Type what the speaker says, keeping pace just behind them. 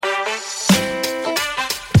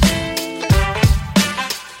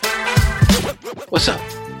What's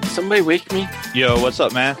up? Somebody wake me? Yo, what's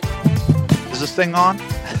up, man? Is this thing on?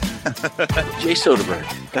 Jay Soderberg.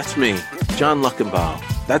 That's me. John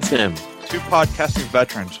Luckenbaugh. That's him. Two podcasting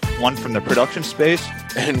veterans, one from the production space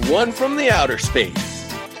And one from the outer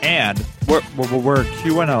space. and we're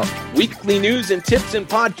queuing up Weekly news and tips in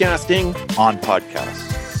podcasting. on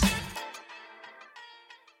podcasts.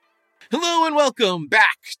 Hello and welcome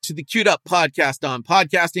back to the Queued Up Podcast on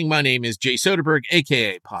Podcasting. My name is Jay Soderberg,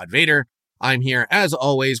 aka Pod Vader. I'm here, as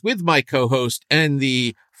always, with my co-host and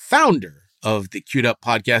the founder of the Queued Up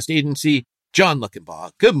Podcast Agency, John Luckenbaugh.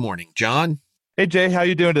 Good morning, John. Hey, Jay, how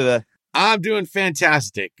you doing today? I'm doing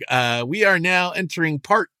fantastic. We are now entering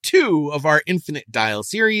part 2 of our Infinite Dial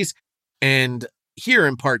series. And here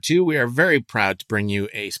in part 2, we are very proud to bring you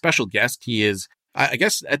a special guest. He is, I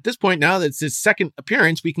guess at this point now that it's his second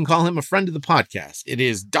appearance, we can call him a friend of the podcast. It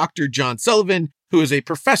is Dr. John Sullivan, who is a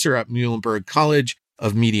professor at Muhlenberg College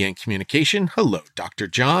of Media and Communication. Hello, Dr.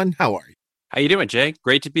 John. How are you? How you doing, Jay?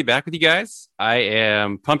 Great to be back with you guys. I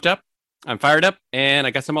am pumped up. I'm fired up. And I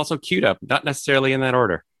guess I'm also queued up. Not necessarily in that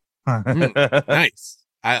order. Nice.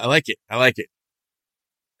 I like it. I like it.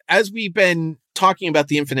 As we've been talking about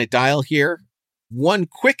the Infinite Dial here, one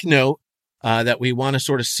quick note that we want to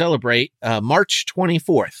sort of celebrate. March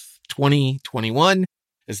 24th, 2021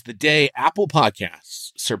 is the day Apple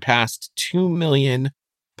Podcasts surpassed 2 million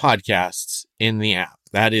podcasts in the app.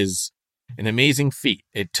 That is an amazing feat.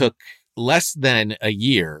 It took less than a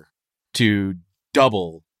year to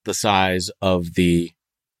double the size of the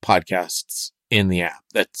podcasts in the app.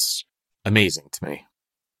 That's amazing to me.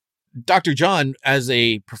 Dr. John, as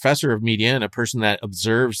a professor of media and a person that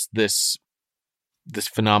observes this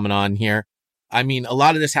phenomenon here, I mean, a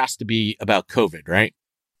lot of this has to be about COVID, right?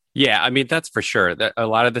 Yeah, I mean, that's for sure. That a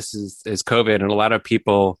lot of this is COVID and a lot of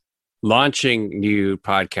people launching new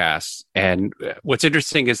podcasts. And what's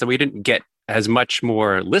interesting is that we didn't get as much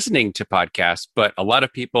more listening to podcasts, but a lot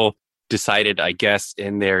of people decided, I guess,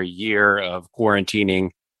 in their year of quarantining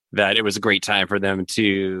that it was a great time for them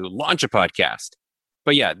to launch a podcast.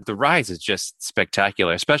 But yeah, the rise is just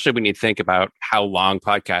spectacular, especially when you think about how long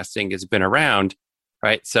podcasting has been around,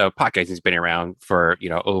 right? So podcasting has been around for,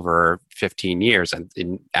 over 15 years. And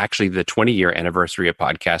actually the 20-year anniversary of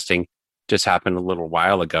podcasting just happened a little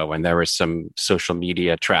while ago. And there was some social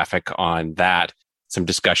media traffic on that, some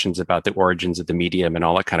discussions about the origins of the medium and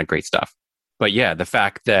all that kind of great stuff. But yeah, the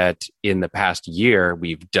fact that in the past year,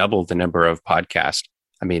 we've doubled the number of podcasts,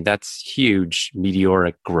 I mean, that's huge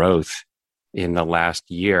meteoric growth in the last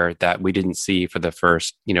year that we didn't see for the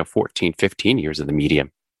first, 14, 15 years of the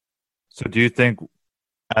medium. So do you think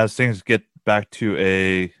as things get back to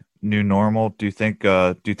a new normal, do you think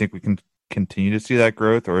we can continue to see that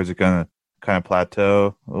growth, or is it going to kind of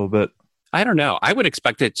plateau a little bit? I don't know. I would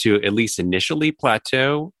expect it to at least initially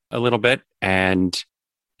plateau a little bit, and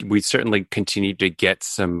we certainly continue to get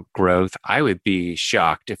some growth. I would be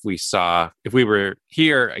shocked if we were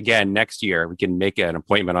here again next year. We can make an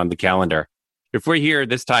appointment on the calendar. If we're here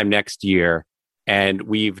this time next year and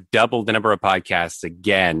we've doubled the number of podcasts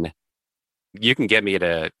again, you can get me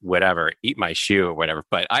to whatever, eat my shoe or whatever.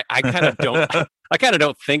 But I kind of don't. I kind of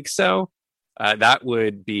don't think so. That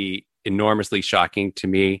would be enormously shocking to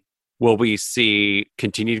me. Will we see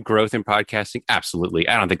continued growth in podcasting? Absolutely.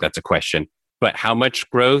 I don't think that's a question. But how much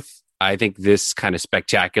growth? I think this kind of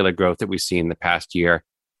spectacular growth that we've seen in the past year,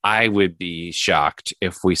 I would be shocked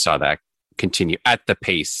if we saw that continue at the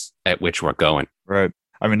pace at which we're going. Right.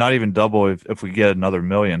 I mean, not even double if we get another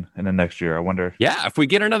million in the next year. I wonder. Yeah, if we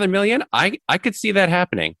get another million, I could see that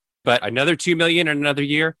happening. But another 2 million in another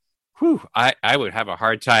year, I would have a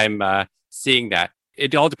hard time seeing that.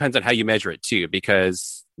 It all depends on how you measure it too,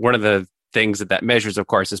 because one of the things that measures, of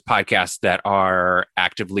course, is podcasts that are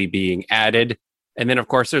actively being added. And then, of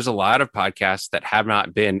course, there's a lot of podcasts that have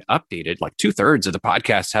not been updated. Like 2/3 of the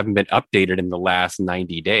podcasts haven't been updated in the last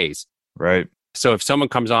 90 days. Right. So if someone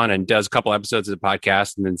comes on and does a couple episodes of the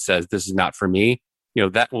podcast and then says, this is not for me,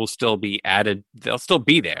 that will still be added. They'll still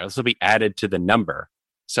be there. They'll still be added to the number.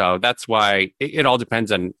 So that's why it all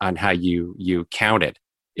depends on how you count it.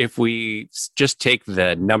 If we just take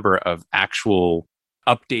the number of actual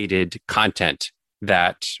updated content,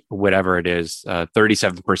 that whatever it is,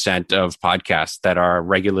 37% of podcasts that are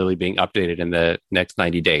regularly being updated in the next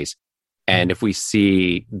 90 days. And if we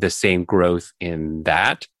see the same growth in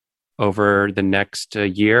that over the next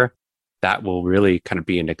year, that will really kind of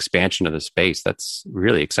be an expansion of the space. That's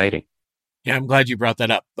really exciting. Yeah, I'm glad you brought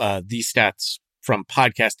that up. These stats from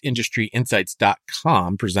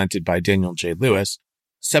podcastindustryyinsights.com presented by Daniel J. Lewis,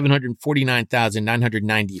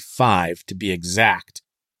 749,995 to be exact,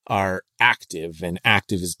 are active, and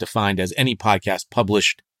active is defined as any podcast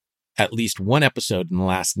published at least one episode in the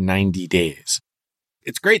last 90 days.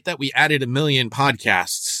 It's great that we added 1 million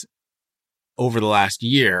podcasts over the last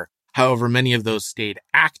year. However, many of those stayed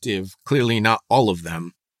active, clearly not all of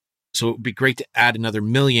them. So it would be great to add another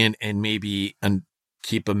 1 million and maybe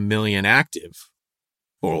keep 1 million active,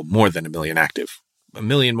 or more than 1 million active, 1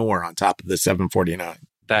 million more on top of the 749.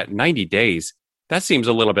 That 90 days, that seems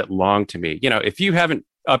a little bit long to me. If you haven't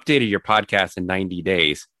updated your podcast in 90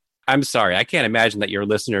 days, I'm sorry, I can't imagine that your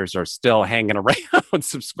listeners are still hanging around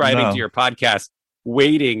subscribing to your podcast,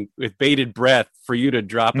 waiting with bated breath for you to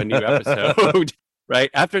drop a new episode. Right?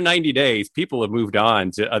 After 90 days, people have moved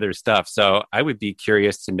on to other stuff. So I would be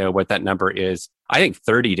curious to know what that number is. I think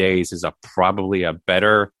 30 days is probably a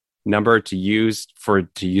better number to use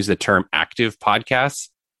the term active podcasts.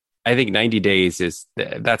 I think 90 days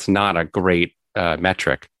that's not a great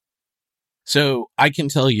metric. So I can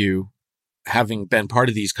tell you, having been part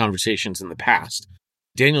of these conversations in the past,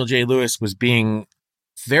 Daniel J. Lewis was being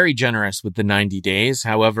very generous with the 90 days.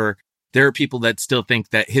 However, there are people that still think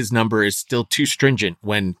that his number is still too stringent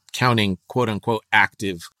when counting quote unquote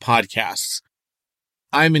active podcasts.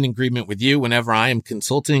 I'm in agreement with you. Whenever I am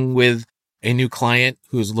consulting with a new client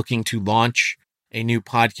who's looking to launch a new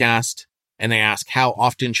podcast and they ask how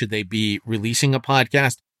often should they be releasing a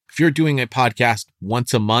podcast, if you're doing a podcast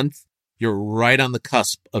once a month, you're right on the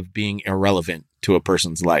cusp of being irrelevant to a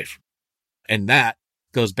person's life. And that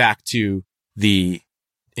goes back to the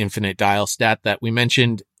infinite dial stat that we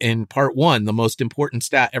mentioned in part 1. The most important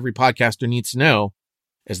stat every podcaster needs to know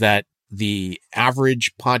is that the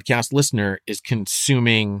average podcast listener is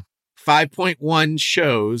consuming 5.1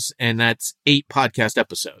 shows, and that's 8 podcast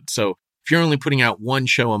episodes. So if you're only putting out 1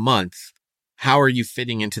 show a month, how are you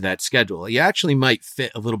fitting into that schedule? You actually might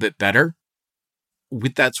fit a little bit better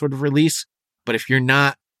with that sort of release. But if you're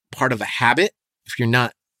not part of a habit, if you're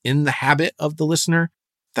not in the habit of the listener,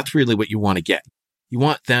 that's really what you want to get. You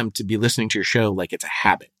want them to be listening to your show like it's a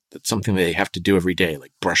habit. That's something they have to do every day,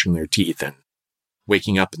 like brushing their teeth and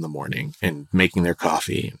waking up in the morning and making their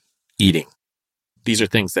coffee and eating. These are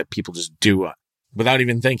things that people just do without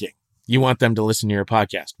even thinking. You want them to listen to your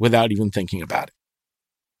podcast without even thinking about it.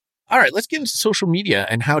 All right, let's get into social media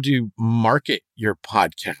and how to market your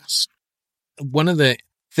podcast. One of the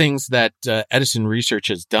things that Edison Research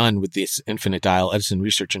has done with this Infinite Dial, Edison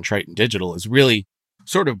Research and Triton Digital, is really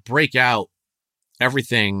sort of break out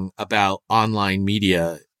everything about online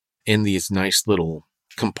media in these nice little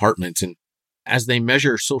compartments. And as they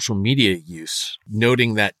measure social media use,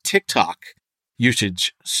 noting that TikTok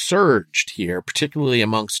usage surged here, particularly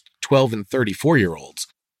amongst 12 and 34-year-olds.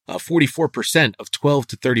 44% of 12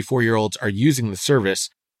 to 34-year-olds are using the service,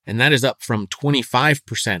 and that is up from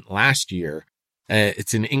 25% last year.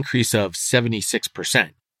 It's an increase of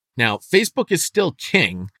 76%. Now, Facebook is still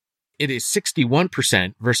king. It is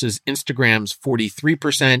 61% versus Instagram's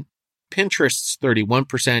 43%, Pinterest's 31%,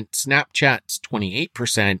 Snapchat's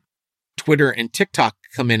 28%, Twitter and TikTok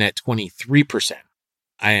come in at 23%.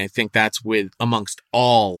 I think that's with amongst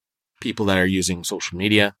all people that are using social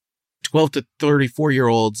media. 12 to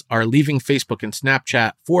 34-year-olds are leaving Facebook and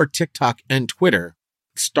Snapchat for TikTok and Twitter.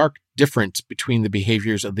 Stark difference between the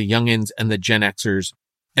behaviors of the youngins and the Gen Xers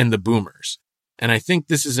and the boomers. And I think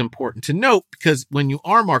this is important to note because when you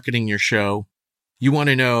are marketing your show, you want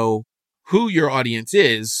to know who your audience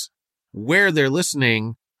is, where they're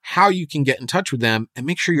listening, how you can get in touch with them, and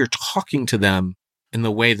make sure you're talking to them in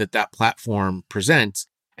the way that that platform presents.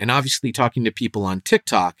 And obviously talking to people on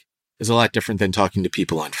TikTok is a lot different than talking to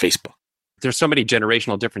people on Facebook. There's so many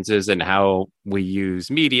generational differences in how we use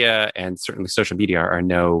media, and certainly social media are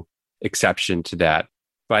no exception to that.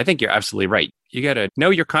 But I think you're absolutely right. You got to know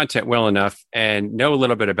your content well enough and know a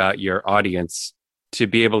little bit about your audience to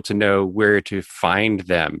be able to know where to find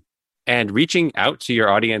them. And reaching out to your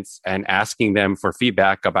audience and asking them for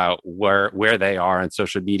feedback about where they are on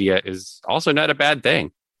social media is also not a bad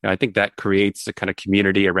thing. I think that creates a kind of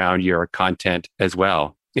community around your content as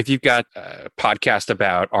well. If you've got a podcast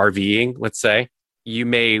about RVing, let's say, you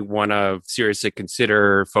may want to seriously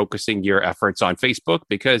consider focusing your efforts on Facebook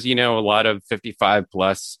because, a lot of 55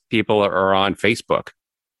 plus people are on Facebook,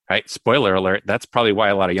 right? Spoiler alert. That's probably why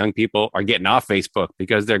a lot of young people are getting off Facebook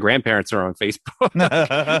because their grandparents are on Facebook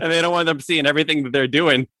and they don't want them seeing everything that they're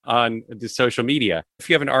doing on the social media. If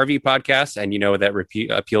you have an RV podcast and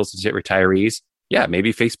that appeals to retirees, yeah,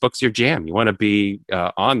 maybe Facebook's your jam. You want to be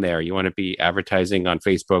on there. You want to be advertising on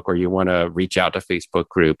Facebook, or you want to reach out to Facebook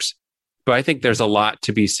groups. But I think there's a lot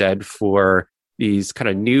to be said for these kind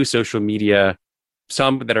of new social media,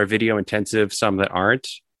 some that are video intensive, some that aren't.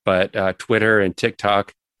 But Twitter and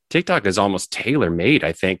TikTok is almost tailor-made,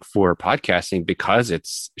 I think, for podcasting because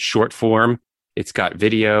it's short form. It's got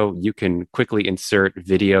video. You can quickly insert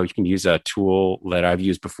video. You can use a tool that I've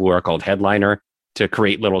used before called Headliner to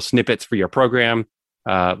create little snippets for your program,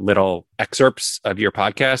 little excerpts of your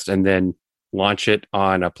podcast, and then launch it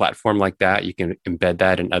on a platform like that. You can embed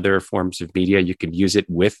that in other forms of media. You can use it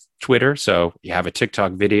with Twitter. So you have a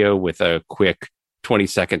TikTok video with a quick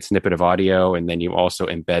 20-second snippet of audio, and then you also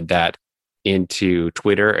embed that into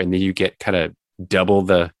Twitter, and then you get kind of double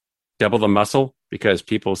the muscle, because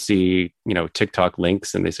people see, TikTok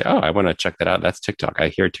links and they say, oh, I want to check that out. That's TikTok. I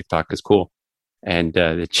hear TikTok is cool. And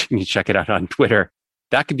you check it out on Twitter.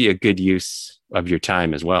 That could be a good use of your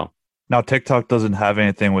time as well. Now, TikTok doesn't have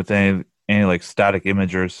anything with any like static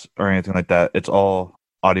images or anything like that. It's all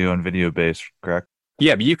audio and video based, correct?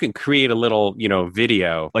 Yeah, but you can create a little,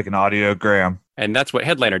 video. Like an audiogram. And that's what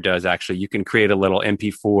Headliner does, actually. You can create a little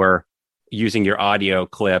MP4 using your audio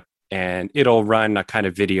clip, and it'll run a kind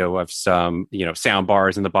of video of some, sound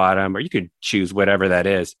bars in the bottom, or you could choose whatever that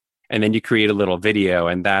is. And then you create a little video,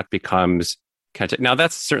 and that becomes content. Now,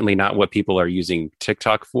 that's certainly not what people are using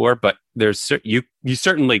TikTok for, but you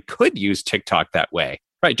certainly could use TikTok that way,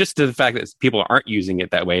 right? Just to the fact that people aren't using it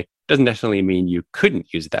that way doesn't necessarily mean you couldn't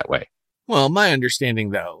use it that way. Well, my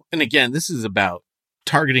understanding, though, and again, this is about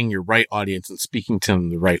targeting your right audience and speaking to them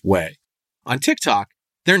the right way. On TikTok,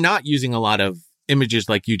 they're not using a lot of images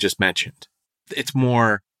like you just mentioned. It's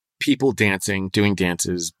more people dancing, doing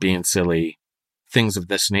dances, being silly, things of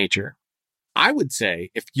this nature. I would say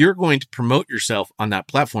if you're going to promote yourself on that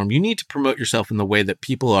platform, you need to promote yourself in the way that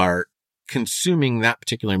people are consuming that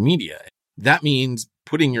particular media. That means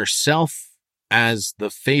putting yourself as the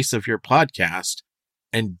face of your podcast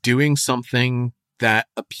and doing something that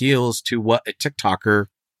appeals to what a TikToker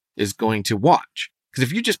is going to watch. Because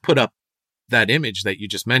if you just put up that image that you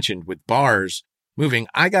just mentioned with bars moving,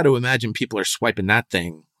 I got to imagine people are swiping that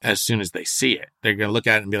thing as soon as they see it. They're going to look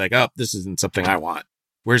at it and be like, oh, this isn't something I want.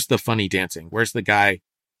 Where's the funny dancing? Where's the guy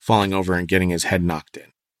falling over and getting his head knocked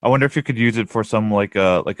in? I wonder if you could use it for some like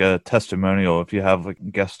a testimonial, if you have like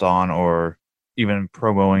a guest on, or even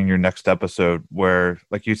promoting your next episode where,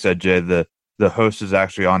 like you said, Jay, the host is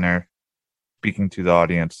actually on there speaking to the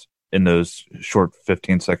audience in those short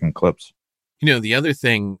 15-second clips. The other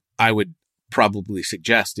thing I would probably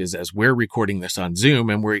suggest is, as we're recording this on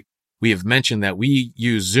Zoom, and we have mentioned that we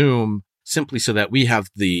use Zoom simply so that we have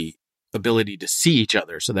the ability to see each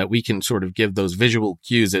other, so that we can sort of give those visual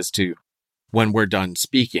cues as to when we're done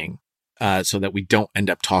speaking, so that we don't end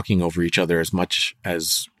up talking over each other as much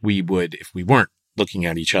as we would if we weren't looking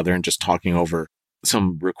at each other and just talking over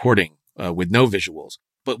some recording with no visuals.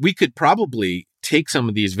 But we could probably take some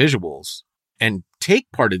of these visuals and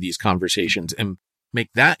take part of these conversations and make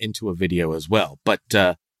that into a video as well. But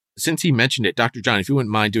since he mentioned it, Dr. John, if you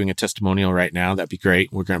wouldn't mind doing a testimonial right now, that'd be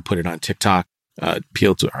great. We're going to put it on TikTok.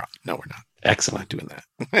 Appeal to our... No, we're not. Excellent. Doing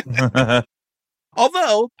that.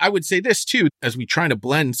 Although I would say this too, as we try to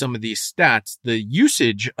blend some of these stats, the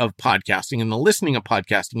usage of podcasting and the listening of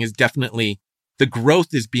podcasting is definitely, the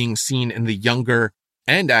growth is being seen in the younger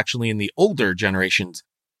and actually in the older generations.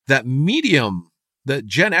 That medium, the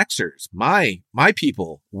Gen Xers, my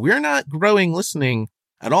people, we're not growing listening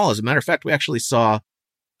at all. As a matter of fact, we actually saw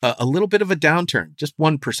a little bit of a downturn, just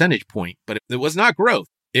 1 percentage point, but it was not growth.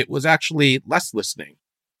 It was actually less listening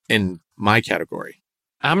in my category.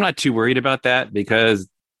 I'm not too worried about that, because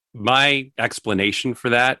my explanation for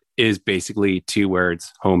that is basically 2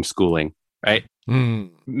 words: homeschooling, right?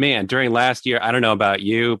 Man, during last year, I don't know about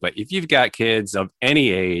you, but if you've got kids of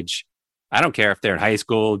any age, I don't care if they're in high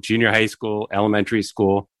school, junior high school, elementary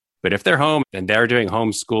school, but if they're home and they're doing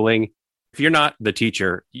homeschooling, if you're not the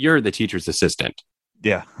teacher, you're the teacher's assistant.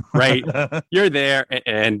 Yeah. Right. You're there.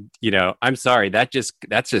 And, I'm sorry, that just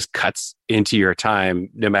cuts into your time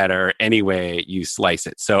no matter any way you slice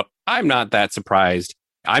it. So I'm not that surprised.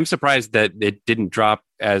 I'm surprised that it didn't drop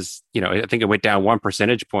as, I think it went down 1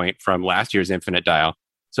 percentage point from last year's Infinite Dial.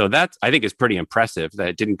 So that's, I think, is pretty impressive that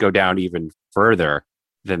it didn't go down even further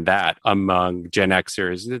than that among Gen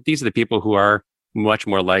Xers. These are the people who are much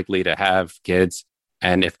more likely to have kids.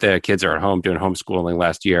 And if the kids are at home doing homeschooling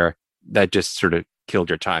last year, that just sort of killed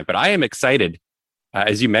your time. But I am excited,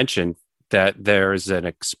 as you mentioned, that there's an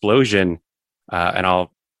explosion, and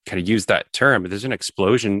I'll kind of use that term, but there's an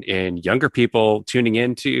explosion in younger people tuning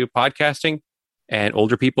into podcasting and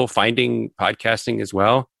older people finding podcasting as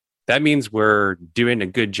well. That means we're doing a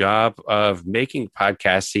good job of making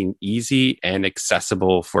podcasting easy and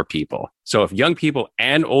accessible for people. So if young people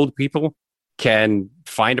and old people can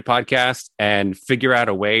find a podcast and figure out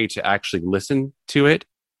a way to actually listen to it,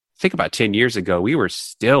 think about 10 years ago, we were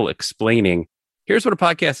still explaining, here's what a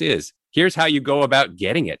podcast is. Here's how you go about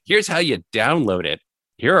getting it. Here's how you download it.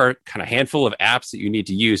 here are kind of handful of apps that you need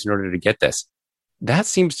to use in order to get this. That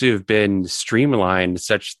seems to have been streamlined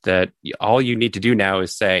such that all you need to do now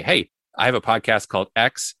is say, hey, I have a podcast called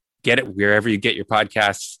X, get it wherever you get your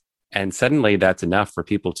podcasts. And suddenly that's enough for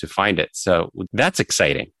people to find it. So that's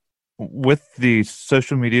exciting. With the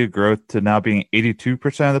social media growth to now being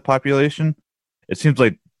 82% of the population, it seems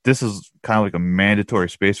like this is kind of like a mandatory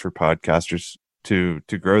space for podcasters to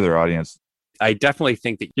grow their audience. I definitely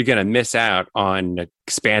think that you're going to miss out on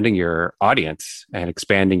expanding your audience and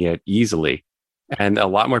expanding it easily. And a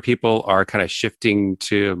lot more people are kind of shifting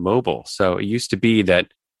to mobile. So it used to be that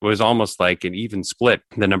it was almost like an even split,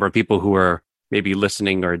 the number of people who are maybe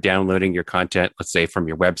listening or downloading your content, let's say from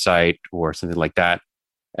your website or something like that,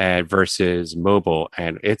 and versus mobile.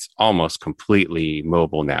 And it's almost completely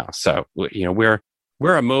mobile now. So,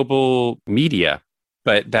 we're a mobile media,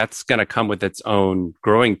 but that's going to come with its own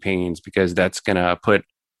growing pains because that's going to put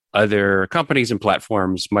other companies and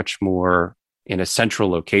platforms much more in a central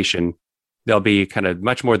location. They'll be kind of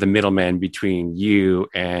much more the middleman between you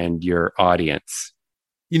and your audience.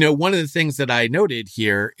 One of the things that I noted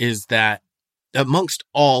here is that amongst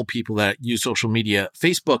all people that use social media,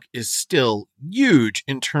 Facebook is still huge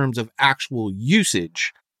in terms of actual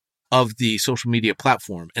usage of the social media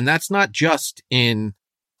platform. And that's not just in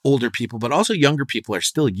older people, but also younger people are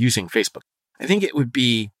still using Facebook. I think it would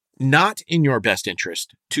be not in your best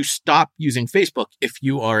interest to stop using Facebook if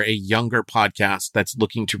you are a younger podcast that's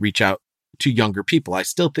looking to reach out to younger people. I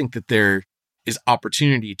still think that there is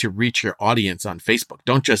opportunity to reach your audience on Facebook.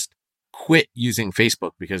 Don't just quit using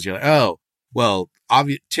Facebook because you're like, oh, well,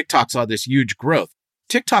 TikTok saw this huge growth.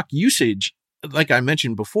 TikTok usage, like I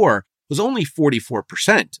mentioned before, was only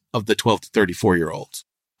 44% of the 12 to 34-year-olds.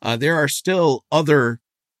 There are still other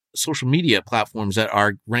social media platforms that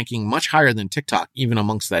are ranking much higher than TikTok, even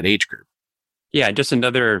amongst that age group. Yeah, just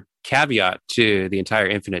another caveat to the entire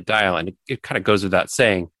Infinite Dial, and it kind of goes without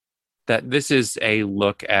saying that this is a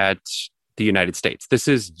look at the United States. This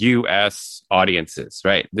is U.S. audiences,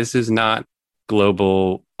 right? This is not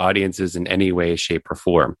global audiences in any way, shape, or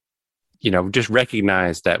form. Just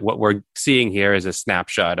recognize that what we're seeing here is a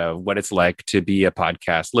snapshot of what it's like to be a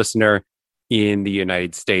podcast listener in the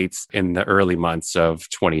United States in the early months of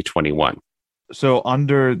 2021. So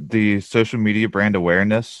under the social media brand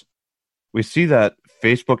awareness, we see that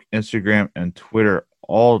Facebook, Instagram, and Twitter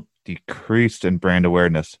all decreased in brand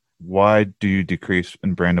awareness. Why do you decrease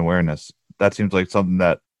in brand awareness? That seems like something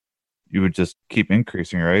that you would just keep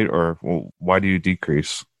increasing, right? Or why do you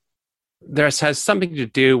decrease? This has something to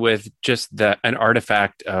do with just an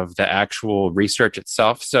artifact of the actual research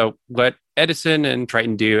itself. So what Edison and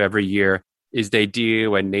Triton do every year is they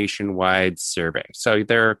do a nationwide survey. So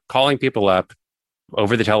they're calling people up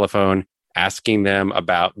over the telephone, asking them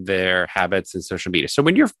about their habits in social media. So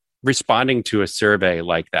when you're responding to a survey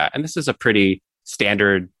like that, and this is a pretty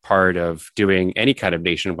standard part of doing any kind of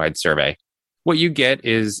nationwide survey, what you get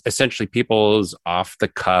is essentially people's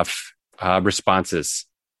off-the-cuff responses.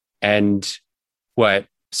 And what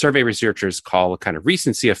survey researchers call a kind of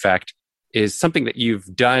recency effect is something that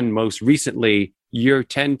you've done most recently, you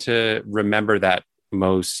tend to remember that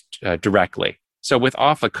most directly. So with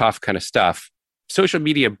off-the-cuff kind of stuff, social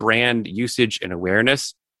media brand usage and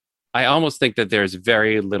awareness, I almost think that there's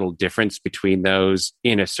very little difference between those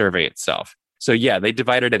in a survey itself. So yeah, they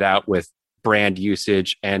divided it out with brand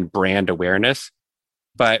usage and brand awareness.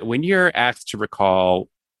 But when you're asked to recall,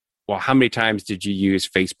 well, how many times did you use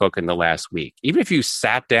Facebook in the last week? Even if you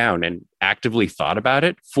sat down and actively thought about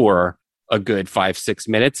it for a good 5-6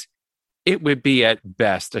 minutes, it would be at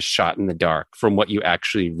best a shot in the dark from what you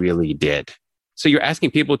actually really did. So you're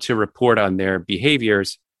asking people to report on their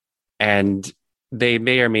behaviors, and they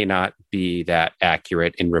may or may not be that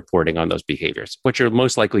accurate in reporting on those behaviors. What you're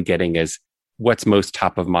most likely getting is what's most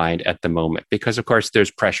top of mind at the moment, because of course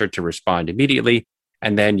there's pressure to respond immediately.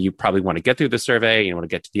 And then you probably want to get through the survey, you want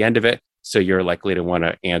to get to the end of it. So you're likely to want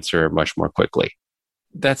to answer much more quickly.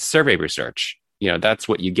 That's survey research. That's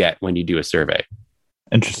what you get when you do a survey.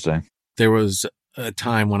 Interesting. There was a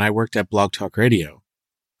time when I worked at Blog Talk Radio,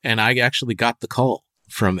 and I actually got the call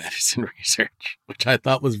from Edison Research, which I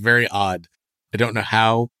thought was very odd. I don't know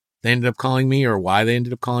how they ended up calling me or why they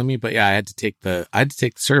ended up calling me, but yeah, I had to take the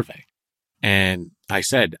survey. And I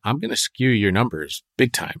said, I'm going to skew your numbers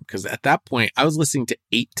big time. Because at that point, I was listening to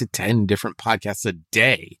 8 to 10 different podcasts a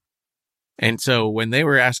day. And so when they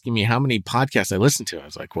were asking me how many podcasts I listened to, I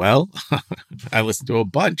was like, well, I listened to a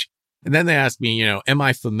bunch. And then they asked me, am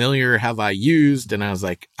I familiar? Have I used? And I was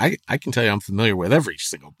like, I can tell you I'm familiar with every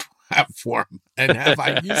single platform. And have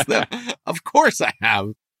I used them? Of course I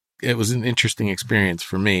have. It was an interesting experience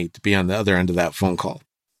for me to be on the other end of that phone call.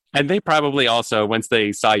 And they probably also, once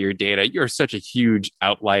they saw your data, you're such a huge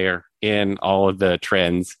outlier in all of the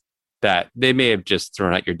trends that they may have just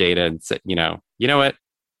thrown out your data and said, you know what?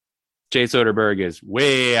 Jay Soderbergh is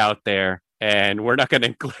way out there, and we're not going to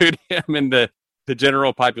include him in the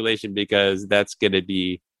general population because that's going to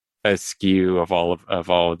be a skew of all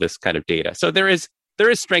of this kind of data. So there is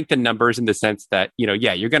strength in numbers in the sense that,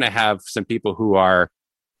 you're going to have some people who are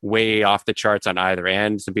way off the charts on either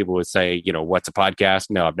end. Some people would say, what's a podcast?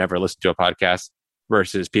 No, I've never listened to a podcast.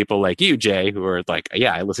 Versus people like you, Jay, who are like,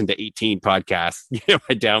 yeah, I listen to 18 podcasts.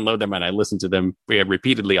 I download them and I listen to them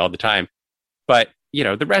repeatedly all the time. But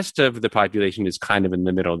the rest of the population is kind of in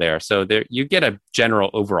the middle there. So there, you get a general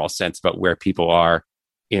overall sense about where people are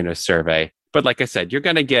in a survey. But like I said, you're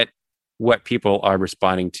going to get what people are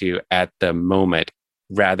responding to at the moment,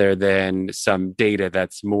 rather than some data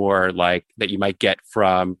that's more like that you might get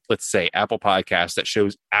from, let's say, Apple Podcasts that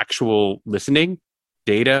shows actual listening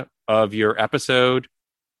data of your episode,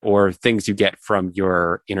 or things you get from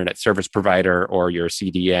your internet service provider or your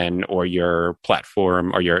CDN or your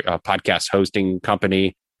platform or your podcast hosting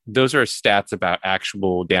company. Those are stats about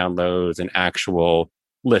actual downloads and actual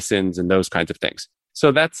listens and those kinds of things.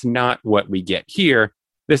 So that's not what we get here.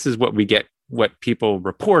 This is what we get, what people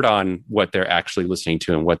report on, what they're actually listening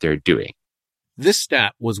to and what they're doing. This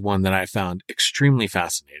stat was one that I found extremely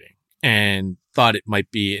fascinating and thought it might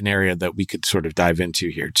be an area that we could sort of dive into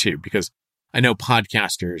here too, because I know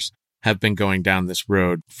podcasters have been going down this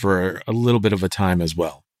road for a little bit of a time as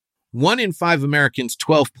well. 1 in 5 Americans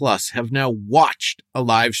 12 plus have now watched a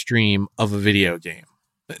live stream of a video game.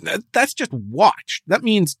 That's just watched. That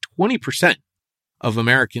means 20% of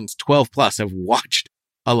Americans 12 plus have watched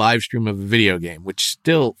a live stream of a video game, which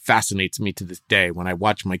still fascinates me to this day when I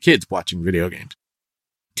watch my kids watching video games.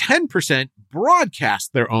 10%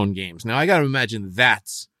 broadcast their own games. Now, I got to imagine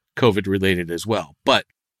that's COVID related as well, but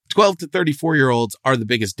 12 to 34-year-olds are the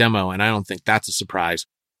biggest demo, and I don't think that's a surprise.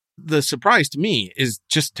 The surprise to me is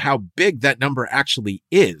just how big that number actually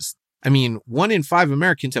is. I mean, 1 in 5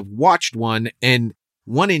 Americans have watched one, and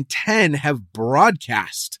 1 in 10 have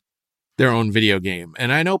broadcast their own video game.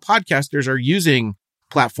 And I know podcasters are using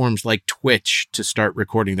platforms like Twitch to start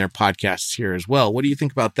recording their podcasts here as well. What do you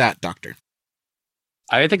think about that, Doctor?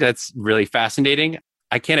 I think that's really fascinating.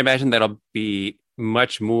 I can't imagine that'll be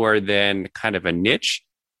much more than kind of a niche.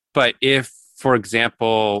 But if, for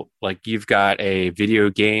example, like you've got a video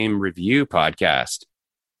game review podcast,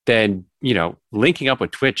 then, linking up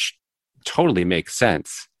with Twitch totally makes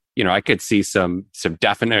sense. I could see some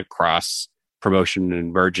definite cross promotion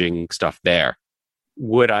and merging stuff there.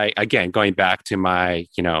 Would I, again, going back to my,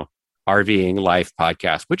 RVing Life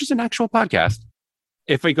podcast, which is an actual podcast.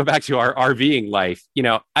 If we go back to our RVing life,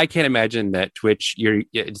 I can't imagine that Twitch,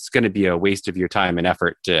 it's going to be a waste of your time and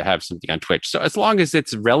effort to have something on Twitch. So as long as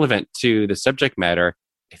it's relevant to the subject matter,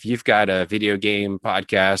 if you've got a video game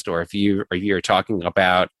podcast, or if you're talking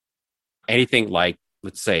about anything like,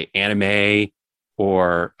 let's say, anime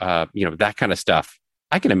or, that kind of stuff,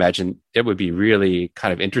 I can imagine it would be really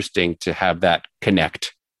kind of interesting to have that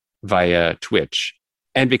connect via Twitch.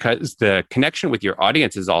 And because the connection with your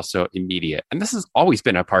audience is also immediate. And this has always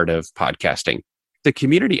been a part of podcasting. The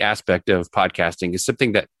community aspect of podcasting is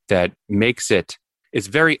something that makes it's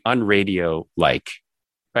very unradio-like,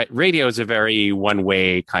 right? Radio is a very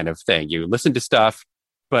one-way kind of thing. You listen to stuff,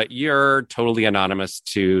 but you're totally anonymous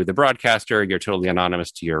to the broadcaster. You're totally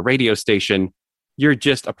anonymous to your radio station. You're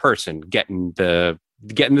just a person getting the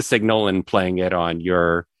signal and playing it in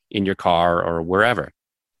your car or wherever.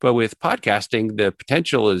 But with podcasting, the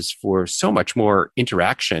potential is for so much more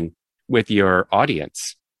interaction with your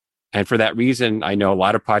audience. And for that reason, I know a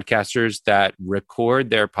lot of podcasters that record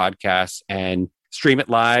their podcasts and stream it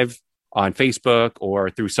live on Facebook or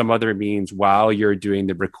through some other means while you're doing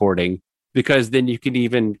the recording, because then you can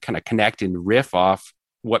even kind of connect and riff off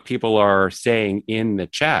what people are saying in the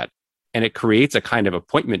chat. And it creates a kind of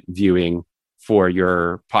appointment viewing for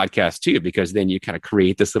your podcast too, because then you kind of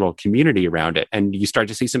create this little community around it, and you start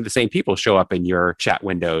to see some of the same people show up in your chat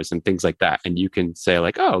windows and things like that. And you can say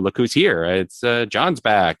like, oh, look who's here. It's John's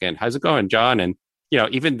back. And how's it going, John? And,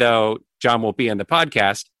 even though John won't be on the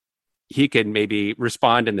podcast, he can maybe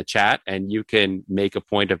respond in the chat and you can make a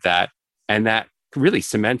point of that. And that really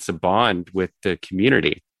cements a bond with the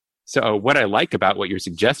community. So what I like about what you're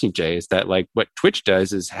suggesting, Jay, is that like what Twitch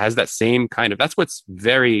does is has that same kind of, that's what's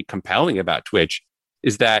very compelling about Twitch,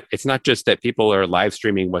 is that it's not just that people are live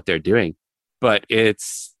streaming what they're doing, but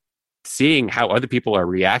it's seeing how other people are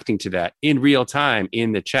reacting to that in real time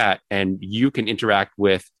in the chat. And you can interact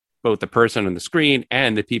with both the person on the screen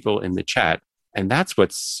and the people in the chat. And that's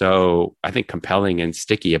what's so, I think, compelling and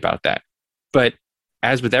sticky about that. But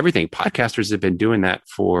as with everything, podcasters have been doing that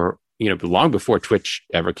for, long before Twitch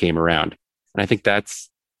ever came around. And I think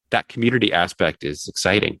that community aspect is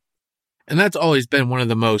exciting. And that's always been one of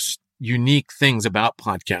the most unique things about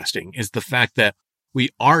podcasting is the fact that we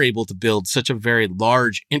are able to build such a very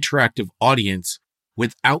large interactive audience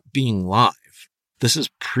without being live. This is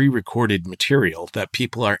pre-recorded material that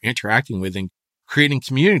people are interacting with and creating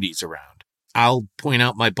communities around. I'll point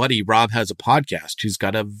out my buddy Rob has a podcast who's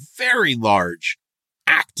got a very large,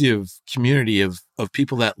 active community of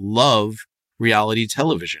people that love reality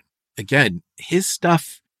television. Again, his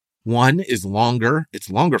stuff, one, is longer. It's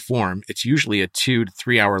longer form. It's usually a 2 to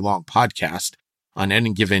 3 hour long podcast on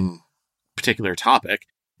any given particular topic.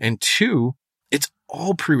 And two, it's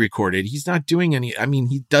all pre-recorded. He's not doing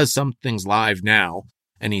he does some things live now,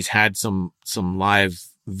 and he's had some live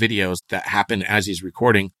videos that happen as he's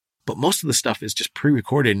recording, but most of the stuff is just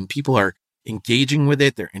pre-recorded and people are engaging with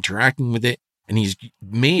it. They're interacting with it. And he's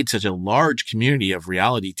made such a large community of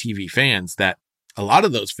reality TV fans that a lot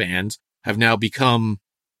of those fans have now become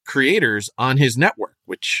creators on his network,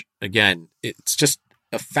 which again, it's just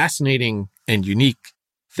a fascinating and unique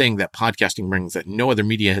thing that podcasting brings that no other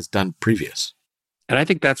media has done previous. And I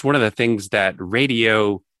think that's one of the things that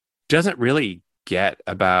radio doesn't really get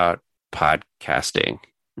about podcasting.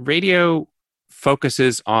 Radio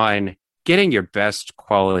focuses on getting your best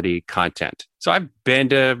quality content. So I've been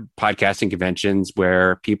to podcasting conventions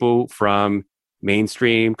where people from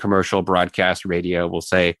mainstream commercial broadcast radio will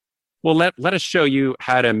say, well, let us show you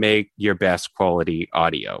how to make your best quality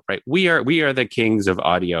audio, right? We are the kings of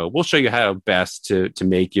audio. We'll show you how best to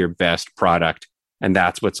make your best product. And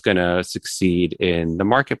that's what's going to succeed in the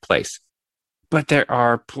marketplace. But there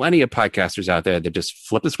are plenty of podcasters out there that just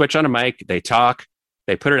flip the switch on a mic, they talk,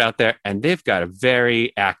 they put it out there, and they've got a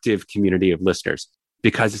very active community of listeners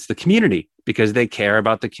because it's the community, because they care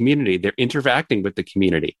about the community. They're interacting with the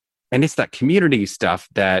community. And it's that community stuff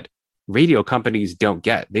that radio companies don't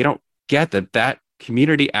get. They don't get that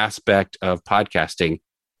community aspect of podcasting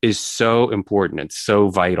is so important and so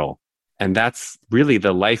vital. And that's really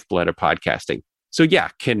the lifeblood of podcasting. So yeah,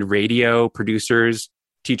 can radio producers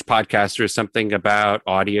teach podcasters something about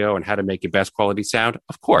audio and how to make a best quality sound?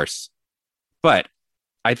 Of course. But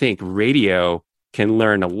I think radio can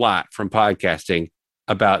learn a lot from podcasting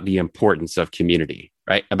about the importance of community,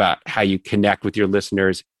 right? About how you connect with your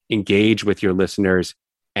listeners, engage with your listeners,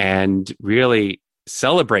 and really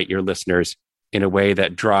celebrate your listeners in a way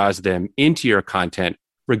that draws them into your content,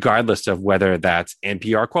 regardless of whether that's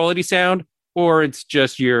NPR quality sound or it's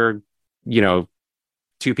just your,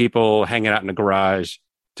 two people hanging out in a garage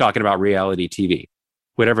talking about reality TV,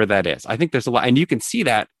 whatever that is. I think there's a lot, and you can see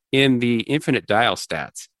that in the infinite dial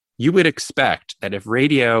stats. You would expect that if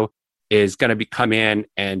radio is going to come in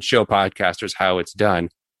and show podcasters how it's done,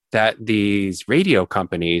 that these radio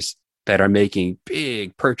companies that are making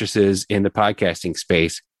big purchases in the podcasting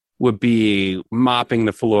space would be mopping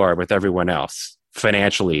the floor with everyone else,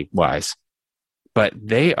 financially wise. But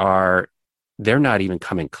they're not even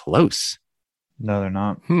coming close. No, they're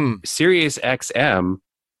not. Sirius XM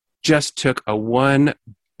just took a $1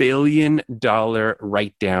 billion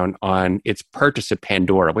write down on its purchase of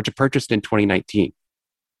Pandora, which it purchased in 2019.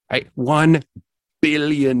 Right? $1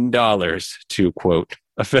 billion, to quote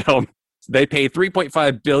a film. They paid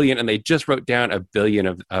 $3.5 billion and they just wrote down $1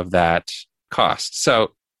 billion of that cost.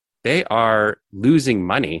 So they are losing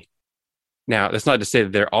money. Now, that's not to say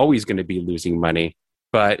that they're always going to be losing money,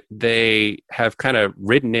 but they have kind of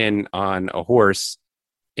ridden in on a horse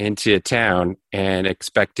into town and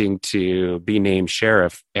expecting to be named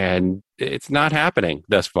sheriff. And it's not happening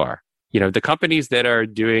thus far. The companies that are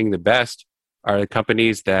doing the best are the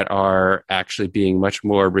companies that are actually being much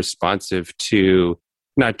more responsive to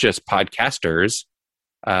not just podcasters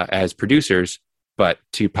as producers, but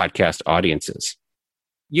to podcast audiences.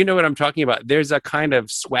 You know what I'm talking about? There's a kind of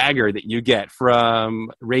swagger that you get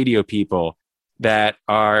from radio people that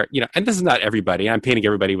are, and this is not everybody. I'm painting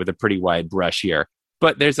everybody with a pretty wide brush here,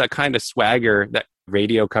 but there's a kind of swagger that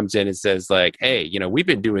radio comes in and says like, hey, we've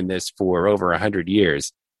been doing this for over 100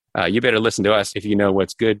 years. You better listen to us if you know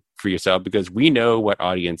what's good for yourself, because we know what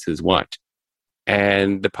audiences want.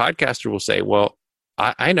 And the podcaster will say, well,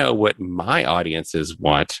 I know what my audiences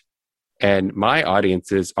want, and my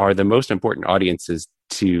audiences are the most important audiences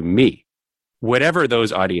to me, whatever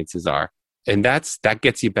those audiences are. And that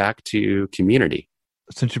gets you back to community.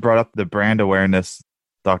 Since you brought up the brand awareness,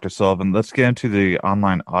 Dr. Sullivan, let's get into the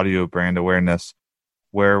online audio brand awareness,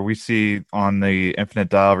 where we see on the Infinite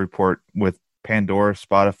Dial report with Pandora,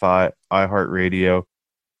 Spotify, iHeartRadio,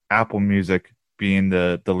 Apple Music being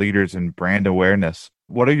the leaders in brand awareness.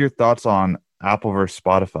 What are your thoughts on Apple versus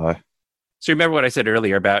Spotify? So remember what I said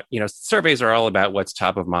earlier about, surveys are all about what's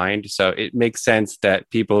top of mind. So it makes sense that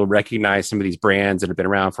people recognize some of these brands that have been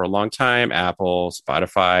around for a long time, Apple,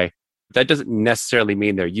 Spotify. That doesn't necessarily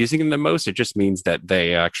mean they're using them the most. It just means that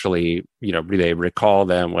they actually, they recall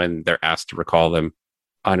them when they're asked to recall them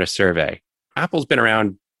on a survey. Apple's been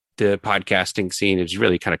around. The podcasting scene has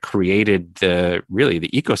really kind of created the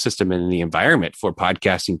ecosystem and the environment for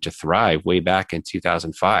podcasting to thrive way back in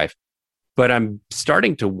 2005. But I'm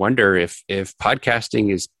starting to wonder if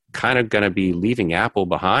podcasting is kind of going to be leaving Apple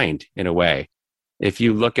behind in a way. If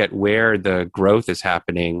you look at where the growth is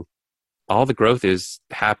happening, all the growth is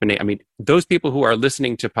happening. I mean, those people who are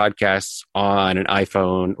listening to podcasts on an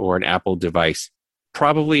iPhone or an Apple device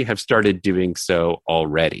probably have started doing so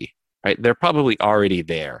already, right? They're probably already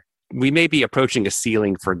there. We may be approaching a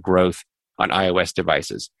ceiling for growth on iOS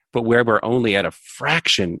devices, but where we're only at a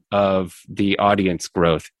fraction of the audience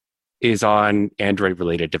growth is on Android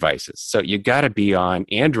related devices. So you got to be on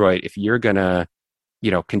Android if you're going to,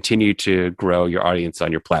 continue to grow your audience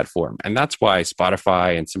on your platform. And that's why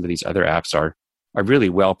Spotify and some of these other apps are really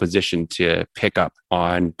well positioned to pick up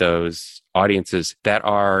on those audiences that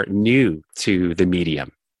are new to the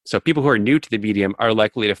medium. So people who are new to the medium are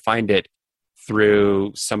likely to find it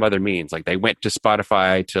through some other means. Like they went to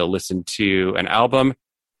Spotify to listen to an album,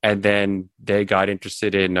 and then they got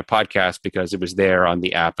interested in a podcast because it was there on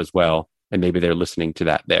the app as well. And maybe they're listening to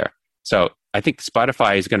that there. So I think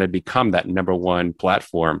Spotify is going to become that number one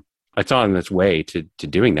platform. It's on its way to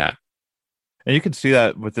doing that. And you can see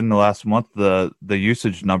that within the last month, the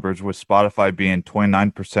usage numbers with Spotify being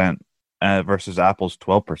 29% versus Apple's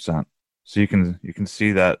 12%. So you can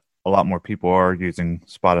see that a lot more people are using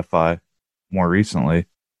Spotify more recently.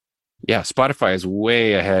 Yeah, Spotify is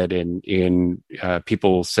way ahead in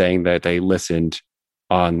people saying that they listened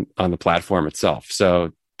on the platform itself.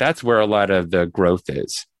 So that's where a lot of the growth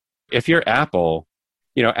is. If you're Apple,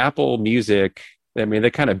 Apple Music, I mean, they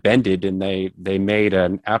kind of bended and they made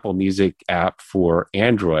an Apple Music app for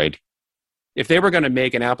Android. If they were going to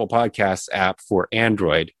make an Apple Podcasts app for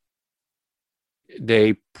Android,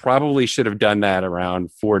 they probably should have done that around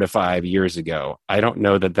 4 to 5 years ago. I don't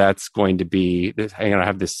know that that's going to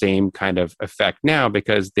have the same kind of effect now,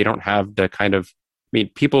 because they don't have the kind of,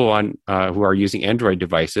 people on who are using Android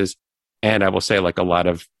devices, and I will say, like, a lot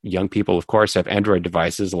of young people, of course, have Android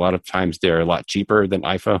devices. A lot of times they're a lot cheaper than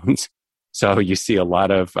iPhones. So you see a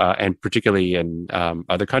lot of, and particularly in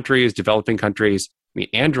other countries, developing countries,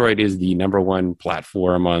 Android is the number one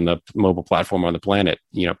platform on the mobile platform on the planet,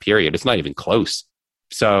 period. It's not even close.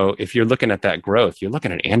 So if you're looking at that growth, you're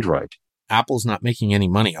looking at Android. Apple's not making any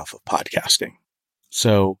money off of podcasting.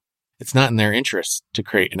 So it's not in their interest to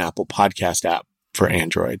create an Apple podcast app for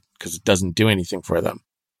Android, because it doesn't do anything for them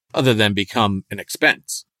other than become an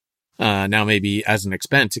expense. Now, maybe as an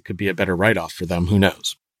expense, it could be a better write-off for them. Who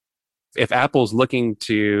knows? If Apple's looking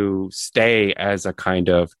to stay as a kind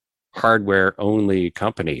of hardware-only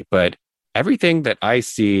company, but everything that I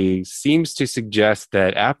see seems to suggest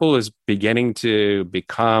that Apple is beginning to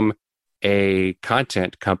become a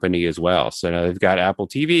content company as well. So now they've got Apple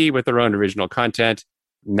TV with their own original content.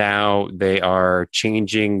 Now they are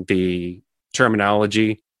changing the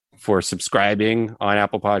terminology for subscribing on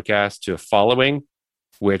Apple Podcasts to a following,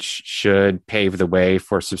 which should pave the way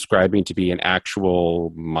for subscribing to be an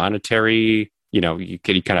actual monetary,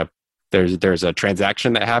 there's a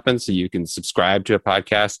transaction that happens, so you can subscribe to a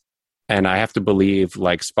podcast. And I have to believe,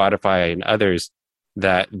 like Spotify and others,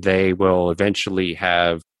 that they will eventually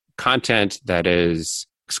have content that is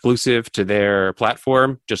exclusive to their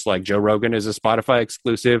platform, just like Joe Rogan is a Spotify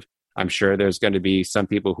exclusive. I'm sure there's going to be some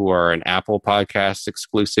people who are an Apple Podcast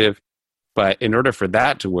exclusive. But in order for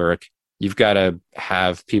that to work, you've got to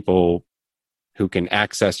have people who can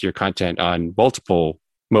access your content on multiple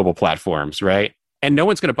mobile platforms, right? And no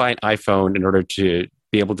one's going to buy an iPhone in order to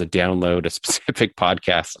be able to download a specific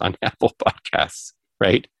podcast on Apple Podcasts,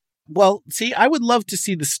 right? Well, see, I would love to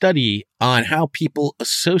see the study on how people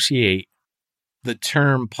associate the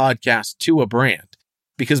term podcast to a brand,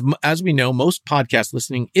 because as we know, most podcast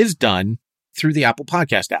listening is done through the Apple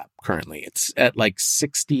Podcast app currently. It's at like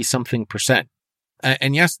 60 something percent.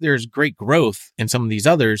 And yes, there's great growth in some of these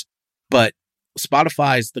others, but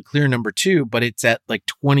Spotify's the clear number 2, but it's at like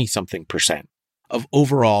 20 something percent of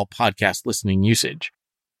overall podcast listening usage.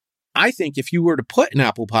 I think if you were to put an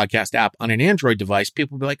Apple Podcast app on an Android device,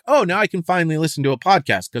 people would be like, oh, now I can finally listen to a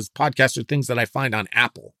podcast, because podcasts are things that I find on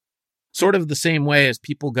Apple. Sort of the same way as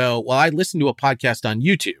people go, well, I listen to a podcast on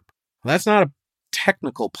YouTube. Well, that's not a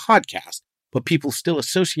technical podcast, but people still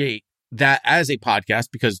associate that as a podcast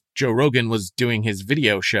because Joe Rogan was doing his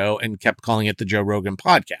video show and kept calling it the Joe Rogan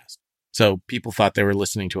Podcast. So people thought they were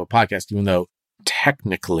listening to a podcast, even though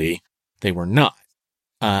technically they were not.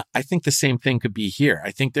 I think the same thing could be here.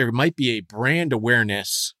 I think there might be a brand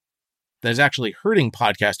awareness that is actually hurting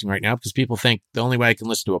podcasting right now because people think the only way I can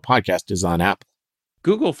listen to a podcast is on Apple.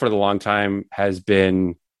 Google for the long time has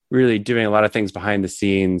been really doing a lot of things behind the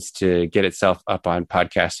scenes to get itself up on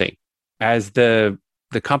podcasting. As the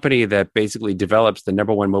company that basically develops the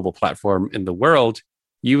number one mobile platform in the world,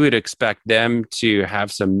 you would expect them to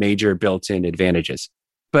have some major built-in advantages.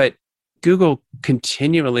 But Google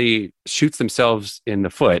continually shoots themselves in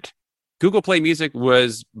the foot. Google Play Music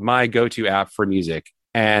was my go-to app for music.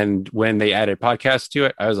 And when they added podcasts to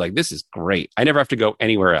it, I was like, this is great. I never have to go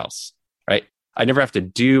anywhere else, right? I never have to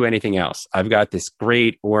do anything else. I've got this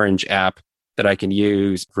great orange app that I can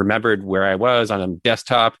use, remembered where I was on a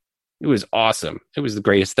desktop. It was awesome. It was the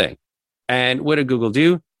greatest thing. And what did Google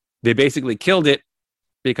do? They basically killed it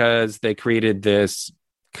because they created this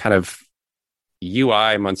kind of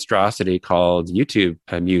UI monstrosity called YouTube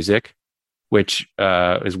Music, which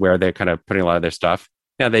is where they're kind of putting a lot of their stuff.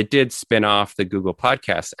 Now, they did spin off the Google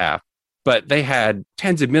Podcasts app, but they had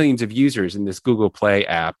tens of millions of users in this Google Play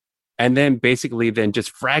app, and then basically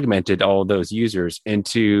just fragmented all of those users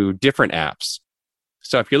into different apps.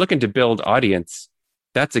 So if you're looking to build audience,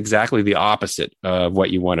 that's exactly the opposite of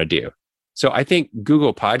what you want to do. So I think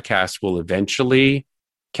Google Podcasts will eventually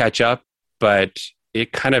catch up, but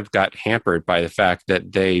it kind of got hampered by the fact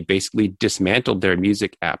that they basically dismantled their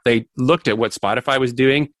music app. They looked at what Spotify was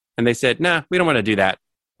doing and they said, nah, we don't want to do that.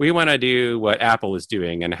 We want to do what Apple is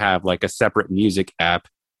doing and have like a separate music app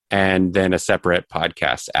and then a separate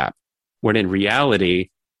podcast app. When in reality,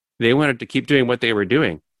 they wanted to keep doing what they were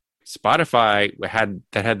doing. Spotify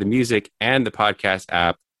had the music and the podcast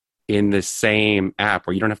app in the same app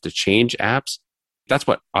where you don't have to change apps. That's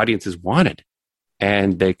what audiences wanted.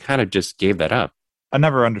 And they kind of just gave that up. I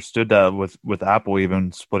never understood that with Apple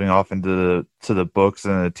even splitting off into the books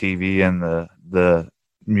and the TV and the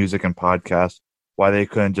music and podcast, why they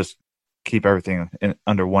couldn't just keep everything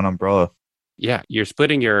under one umbrella. Yeah, you're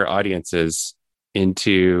splitting your audiences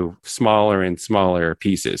into smaller and smaller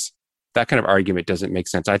pieces. That kind of argument doesn't make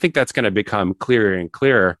sense. I think that's going to become clearer and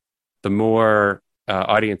clearer the more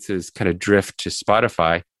audiences kind of drift to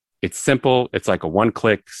Spotify. It's simple. It's like a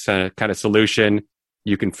one-click kind of solution.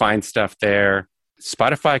 You can find stuff there.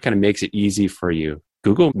 Spotify kind of makes it easy for you.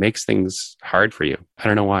 Google makes things hard for you. I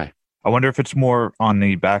don't know why. I wonder if it's more on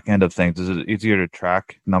the back end of things. Is it easier to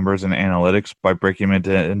track numbers and analytics by breaking them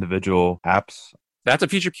into individual apps? That's a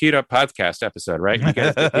future queued up podcast episode, right? You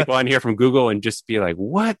guys get people on here from Google and just be like,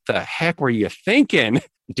 what the heck were you thinking?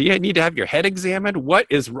 Do you need to have your head examined? What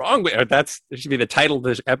is wrong with that should be the title of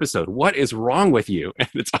this episode. What is wrong with you? And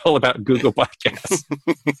it's all about Google Podcasts.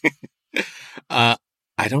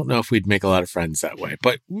 I don't know if we'd make a lot of friends that way,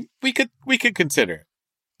 but we could consider it.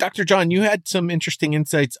 Dr. John, you had some interesting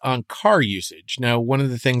insights on car usage. Now, one of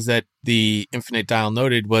the things that the Infinite Dial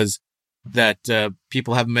noted was that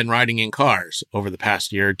people haven't been riding in cars over the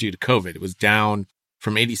past year due to COVID. It was down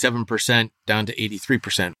from 87% down to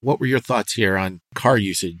 83%. What were your thoughts here on car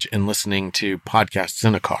usage and listening to podcasts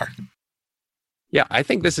in a car? Yeah, I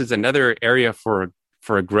think this is another area for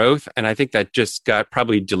growth. And I think that just got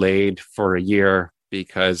probably delayed for a year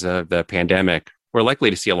because of the pandemic. We're likely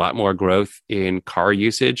to see a lot more growth in car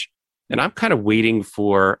usage. And I'm kind of waiting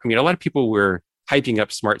for, a lot of people were hyping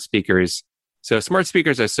up smart speakers. So smart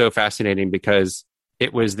speakers are so fascinating because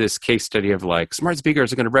it was this case study of like, smart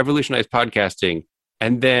speakers are going to revolutionize podcasting.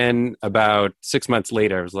 And then about 6 months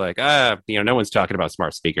later, I was like, no one's talking about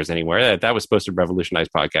smart speakers anymore. That was supposed to revolutionize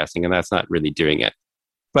podcasting, and that's not really doing it.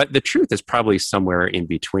 But the truth is probably somewhere in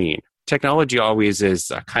between. Technology always is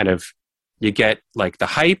a kind of, you get like the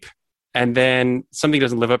hype, and then something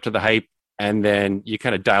doesn't live up to the hype, and then you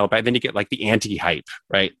kind of dial it back. Then you get like the anti-hype,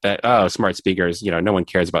 right? That, smart speakers, no one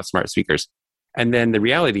cares about smart speakers. And then the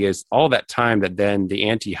reality is all that time that then the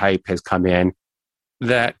anti-hype has come in,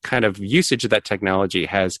 that kind of usage of that technology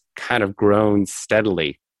has kind of grown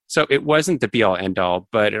steadily. So it wasn't the be-all, end-all,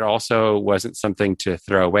 but it also wasn't something to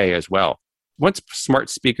throw away as well. Once smart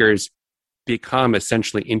speakers become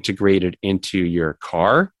essentially integrated into your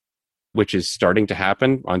car, which is starting to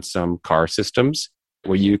happen on some car systems,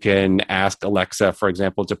 where you can ask Alexa, for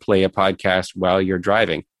example, to play a podcast while you're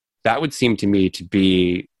driving. That would seem to me to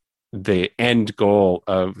be the end goal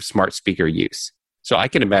of smart speaker use. So I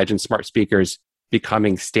can imagine smart speakers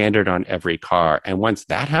becoming standard on every car. And once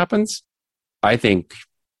that happens, I think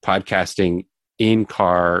podcasting in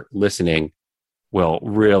car listening will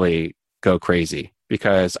really go crazy.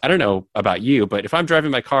 Because I don't know about you, but if I'm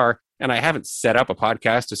driving my car and I haven't set up a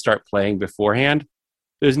podcast to start playing beforehand,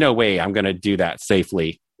 there's no way I'm going to do that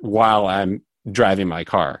safely while I'm driving my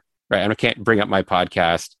car, right? I can't bring up my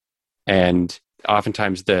podcast. And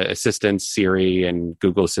oftentimes the assistants, Siri and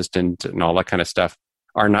Google Assistant and all that kind of stuff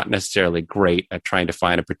are not necessarily great at trying to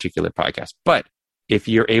find a particular podcast. But if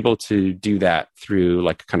you're able to do that through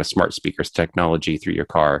like kind of smart speakers technology through your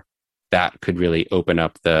car, that could really open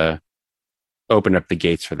up the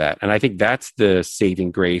gates for that. And I think that's the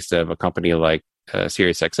saving grace of a company like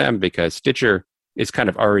SiriusXM, because Stitcher is kind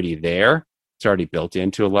of already there. It's already built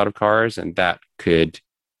into a lot of cars, and that could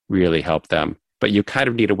really help them. But you kind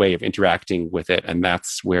of need a way of interacting with it, and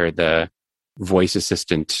that's where the voice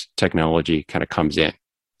assistant technology kind of comes in.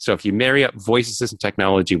 So if you marry up voice assistant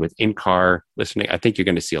technology with in-car listening, I think you're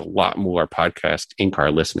going to see a lot more podcast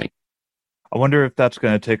in-car listening. I wonder if that's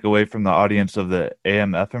going to take away from the audience of the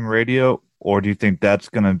AM FM radio, or do you think that's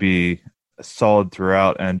going to be solid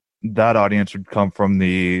throughout and that audience would come from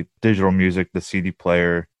the digital music, the CD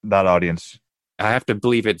player, that audience? I have to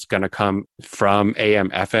believe it's going to come from AM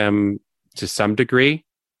FM to some degree.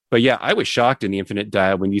 But yeah, I was shocked in the Infinite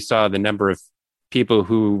Dial when you saw the number of people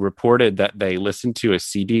who reported that they listened to a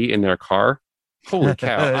CD in their car. Holy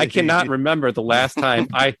cow. I cannot remember the last time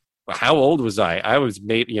how old was I? I was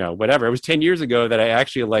whatever. It was 10 years ago that I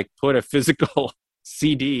actually like put a physical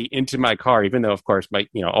CD into my car, even though of course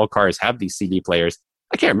all cars have these CD players.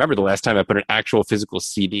 I can't remember the last time I put an actual physical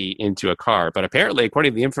CD into a car, but apparently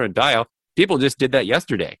according to the Infinite Dial, people just did that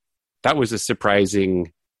yesterday. That was a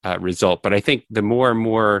surprising result. But I think the more and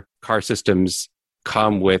more car systems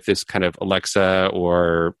come with this kind of Alexa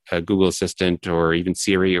or a Google Assistant or even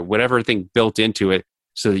Siri or whatever thing built into it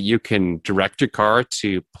so that you can direct your car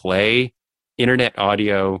to play internet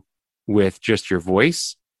audio with just your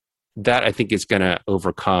voice, that I think is going to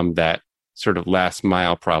overcome that sort of last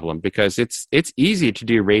mile problem, because it's easy to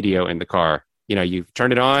do radio in the car. You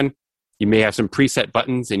turn it on, you may have some preset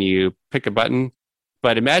buttons and you pick a button.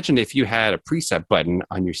 But imagine if you had a preset button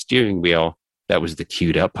on your steering wheel that was the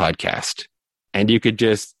queued up podcast. And you could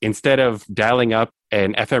just, instead of dialing up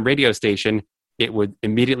an FM radio station, it would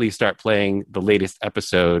immediately start playing the latest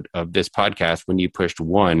episode of this podcast when you pushed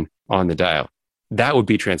 1 on the dial. That would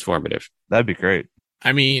be transformative. That'd be great.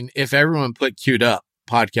 I mean, if everyone put queued up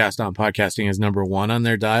podcast on podcasting as number 1 on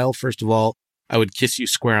their dial, first of all, I would kiss you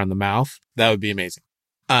square on the mouth. That would be amazing.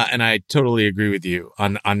 And I totally agree with you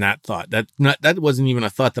on that thought. That wasn't even a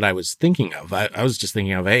thought that I was thinking of. I was just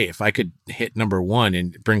thinking of, hey, if I could hit number 1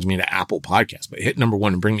 and it brings me to Apple Podcasts, but hit number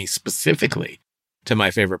 1 and bring me specifically to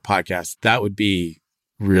my favorite podcast, that would be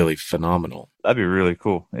really phenomenal. That'd be really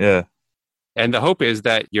cool. Yeah. And the hope is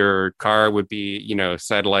that your car would be,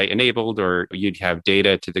 satellite enabled, or you'd have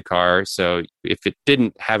data to the car. So if it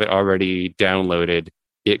didn't have it already downloaded,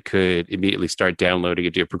 it could immediately start downloading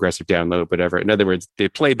it, do a progressive download, whatever. In other words, the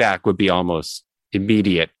playback would be almost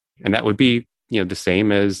immediate. And that would be, the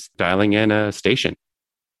same as dialing in a station.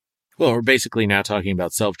 Well, we're basically now talking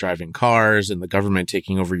about self-driving cars and the government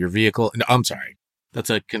taking over your vehicle. No, I'm sorry.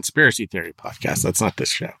 That's a conspiracy theory podcast. That's not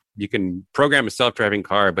this show. You can program a self-driving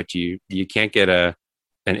car, but you can't get an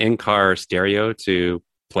in-car stereo to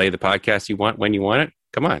play the podcast you want when you want it.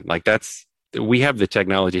 Come on. We have the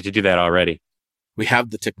technology to do that already. We have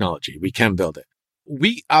the technology. We can build it.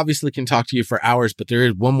 We obviously can talk to you for hours, but there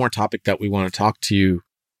is one more topic that we want to talk to you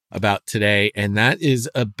about today, and that is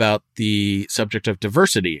about the subject of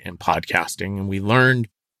diversity in podcasting. And we learned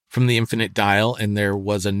from the Infinite Dial, and there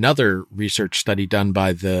was another research study done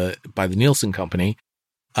by the Nielsen Company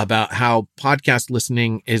about how podcast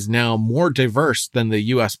listening is now more diverse than the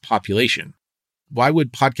U.S. population. Why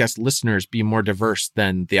would podcast listeners be more diverse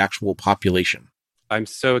than the actual population? I'm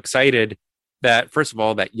so excited that, first of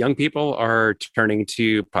all, that young people are turning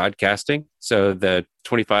to podcasting. So the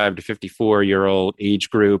 25 to 54-year-old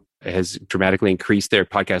age group has dramatically increased their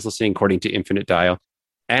podcast listening, according to Infinite Dial.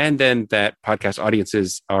 And then that podcast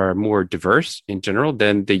audiences are more diverse in general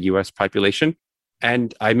than the US population.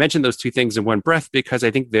 And I mentioned those two things in one breath because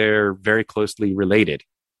I think they're very closely related.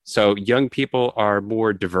 So young people are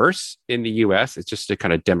more diverse in the US. It's just a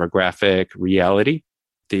kind of demographic reality.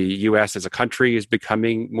 The US as a country is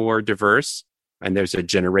becoming more diverse, and there's a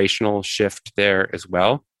generational shift there as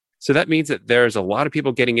well. So that means that there's a lot of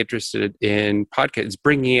people getting interested in podcasts,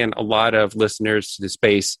 bringing in a lot of listeners to the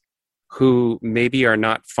space who maybe are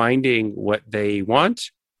not finding what they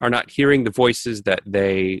want, are not hearing the voices that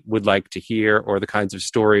they would like to hear, or the kinds of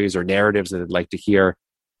stories or narratives that they'd like to hear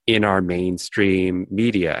in our mainstream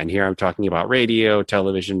media. And here I'm talking about radio,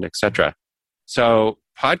 television, etc. So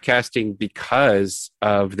podcasting, because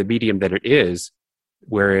of the medium that it is,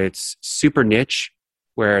 where it's super niche,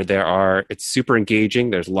 where it's super engaging,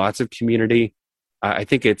 there's lots of community. I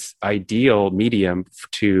think it's ideal medium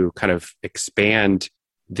to kind of expand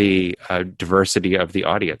the diversity of the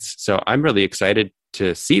audience. So I'm really excited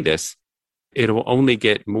to see this. It will only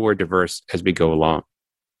get more diverse as we go along.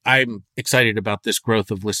 I'm excited about this growth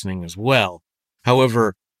of listening as well.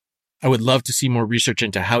 However, I would love to see more research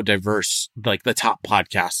into how diverse like the top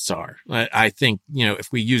podcasts are. I think,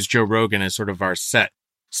 if we use Joe Rogan as sort of our set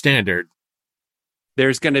standard,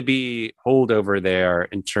 there's going to be holdover there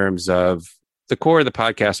in terms of the core of the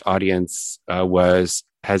podcast audience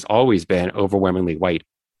has always been overwhelmingly white.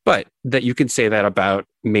 But that you can say that about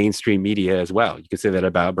mainstream media as well. You can say that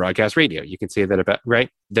about broadcast radio. You can say that about, right?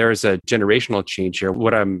 There's a generational change here.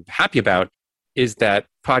 What I'm happy about is that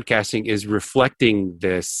podcasting is reflecting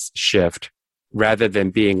this shift rather than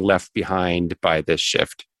being left behind by this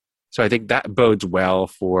shift. So I think that bodes well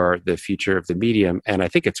for the future of the medium. And I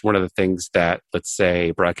think it's one of the things that, let's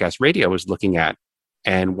say, broadcast radio is looking at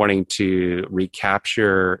and wanting to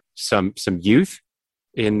recapture some youth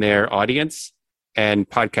in their audience. And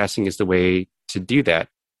podcasting is the way to do that.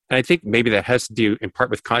 And I think maybe that has to do in part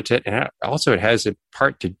with content, and also it has in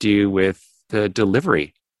part to do with the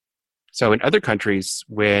delivery. So in other countries,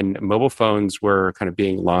 when mobile phones were kind of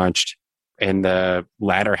being launched in the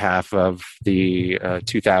latter half of the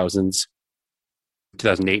 2000s,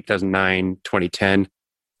 2008, 2009, 2010,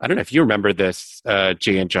 I don't know if you remember this,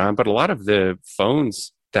 Jay and John, but a lot of the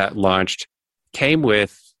phones that launched came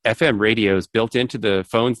with FM radios built into the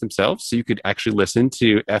phones themselves, so you could actually listen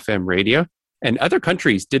to FM radio. And other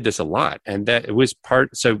countries did this a lot. And that it was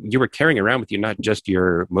so you were carrying around with you not just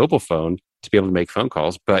your mobile phone to be able to make phone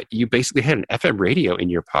calls, but you basically had an FM radio in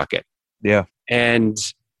your pocket. Yeah. And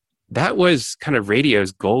that was kind of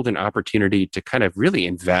radio's golden opportunity to kind of really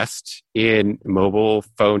invest in mobile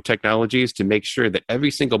phone technologies to make sure that every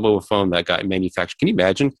single mobile phone that got manufactured, can you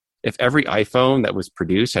imagine if every iPhone that was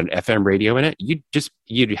produced had an FM radio in it? You'd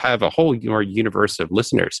have a whole universe of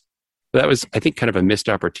listeners. That was, I think, kind of a missed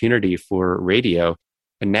opportunity for radio.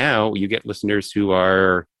 And now you get listeners who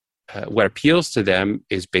are, what appeals to them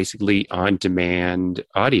is basically on-demand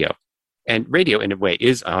audio. And radio, in a way,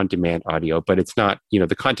 is on-demand audio, but it's not,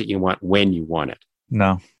 the content you want when you want it.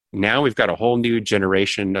 No. Now we've got a whole new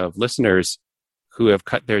generation of listeners who have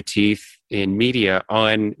cut their teeth in media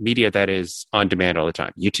that is on demand all the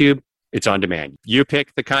time. YouTube, it's on demand. You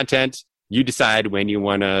pick the content, you decide when you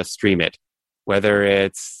want to stream it. Whether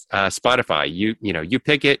it's Spotify, you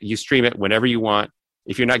pick it, you stream it whenever you want.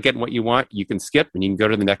 If you're not getting what you want, you can skip and you can go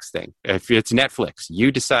to the next thing. If it's Netflix,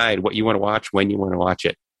 you decide what you want to watch when you want to watch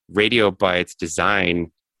it. Radio, by its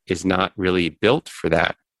design, is not really built for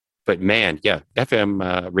that. But man, yeah,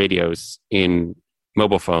 FM radios in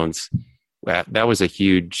mobile phones, that was a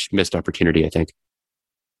huge missed opportunity, I think.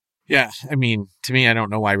 Yeah, I mean, to me, I don't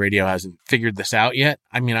know why radio hasn't figured this out yet.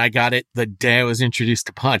 I mean, I got it the day I was introduced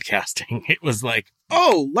to podcasting. It was like,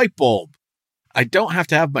 oh, light bulb. I don't have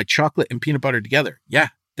to have my chocolate and peanut butter together. Yeah,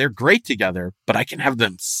 they're great together, but I can have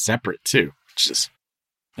them separate too, which is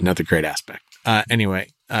another great aspect.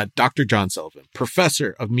 Anyway, Dr. John Sullivan,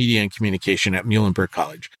 Professor of Media and Communication at Muhlenberg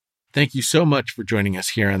College. Thank you so much for joining us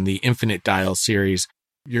here on the Infinite Dial series.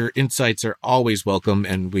 Your insights are always welcome,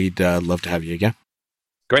 and we'd love to have you again.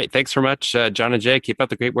 Great. Thanks so much, John and Jay. Keep up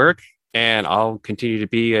the great work, and I'll continue to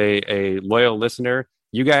be a loyal listener.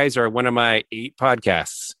 You guys are one of my 8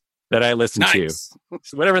 podcasts that I listen to.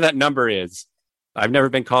 So whatever that number is. I've never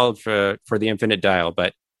been called for the Infinite Dial,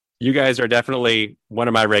 but you guys are definitely one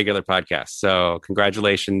of my regular podcasts. So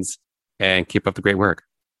congratulations and keep up the great work.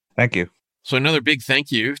 Thank you. So another big thank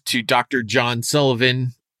you to Dr. John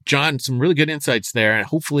Sullivan. John, some really good insights there. And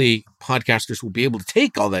hopefully podcasters will be able to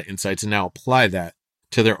take all that insights and now apply that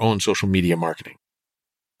to their own social media marketing.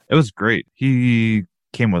 It was great. He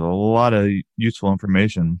came with a lot of useful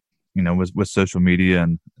information, with social media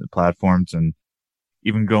and platforms, and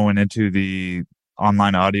even going into the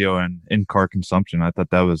online audio and in-car consumption. I thought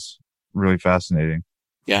that was really fascinating.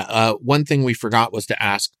 Yeah. One thing we forgot was to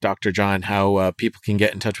ask Dr. John how people can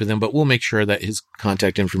get in touch with him, but we'll make sure that his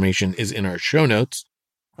contact information is in our show notes,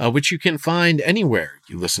 which you can find anywhere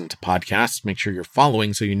you listen to podcasts. Make sure you're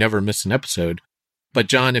following so you never miss an episode. But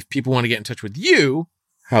John, if people want to get in touch with you,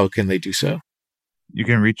 how can they do so? You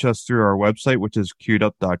can reach us through our website, which is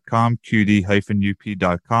queuedup.com,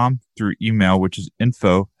 qd-up.com, through email, which is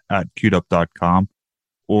info@queuedup.com,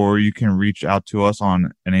 or you can reach out to us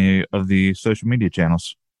on any of the social media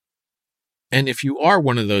channels. And if you are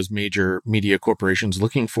one of those major media corporations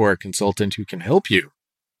looking for a consultant who can help you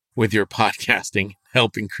with your podcasting,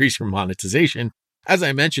 help increase your monetization, as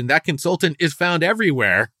I mentioned, that consultant is found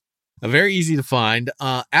everywhere. Very easy to find.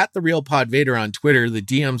 At The Real Pod Vader on Twitter, the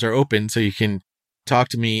DMs are open, so you can talk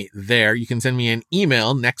to me there. You can send me an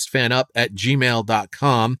email,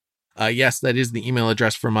 nextfanup@gmail.com. Yes, that is the email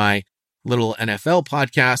address for my little NFL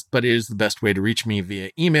podcast, but it is the best way to reach me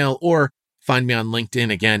via email or find me on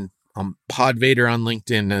LinkedIn. Again, I'm Podvader on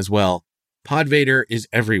LinkedIn as well. Podvader is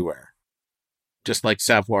everywhere, just like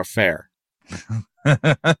savoir faire.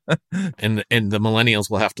 and the millennials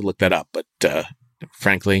will have to look that up, but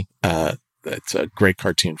frankly, it's a great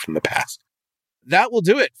cartoon from the past. That will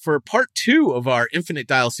do it for part 2 of our Infinite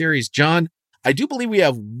Dial series. John, I do believe we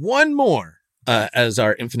have one more as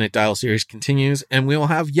our Infinite Dial series continues, and we will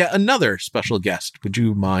have yet another special guest. Would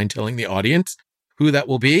you mind telling the audience who that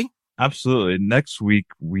will be? Absolutely. Next week,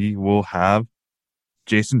 we will have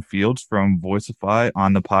Jason Fields from Voicify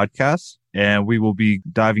on the podcast, and we will be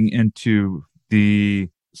diving into the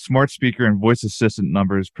smart speaker and voice assistant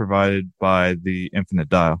numbers provided by the Infinite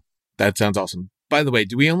Dial. That sounds awesome. By the way,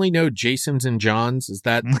 do we only know Jasons and Johns? Is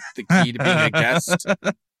that the key to being a guest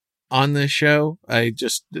on this show? I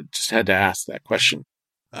just had to ask that question.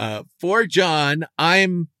 For John,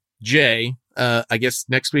 I'm Jay. I guess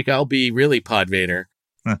next week I'll be really Podvader.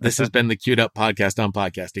 This has been the Queued Up Podcast on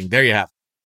Podcasting. There you have it.